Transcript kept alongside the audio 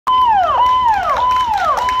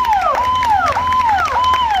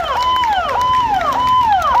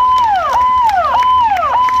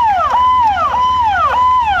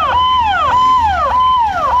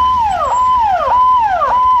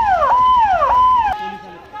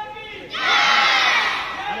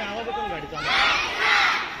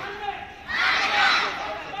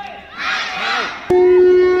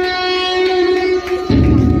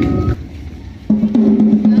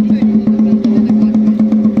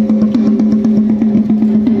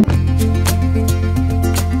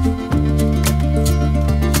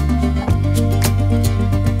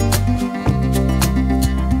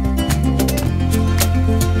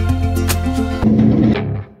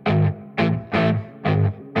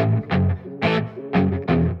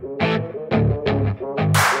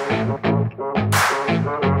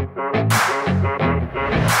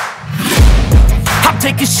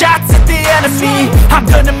taking shots at the enemy. I'm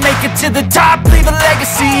gonna make it to the top, leave a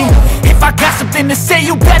legacy. If I got something to say,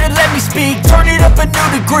 you better let me speak. Turn it up a new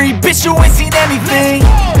degree, bitch, you ain't seen anything.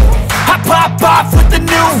 I pop off with the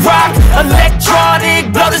new rock,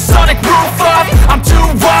 electronic, blow the sonic roof up. I'm too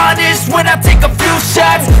honest when I take a few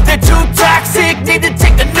shots. They're too toxic, need to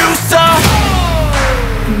take a new song.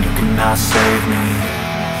 And you cannot save me,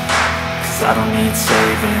 cause I don't need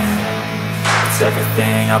saving. It's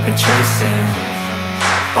everything I've been chasing,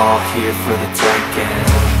 all here for the taking.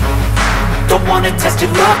 Don't wanna test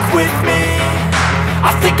your luck with me,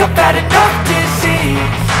 I think I've had enough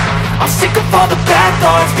disease. I'm sick of all the bad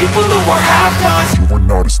thoughts, people who are half-nots. You are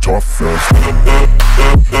not as tough as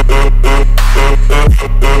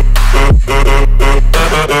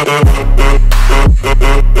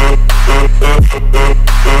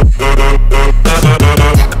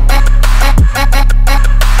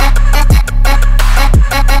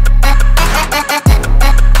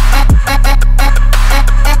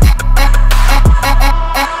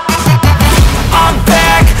I'm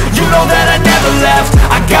back, you know that I never left.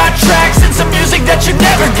 I got tracks and some music that you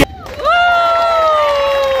never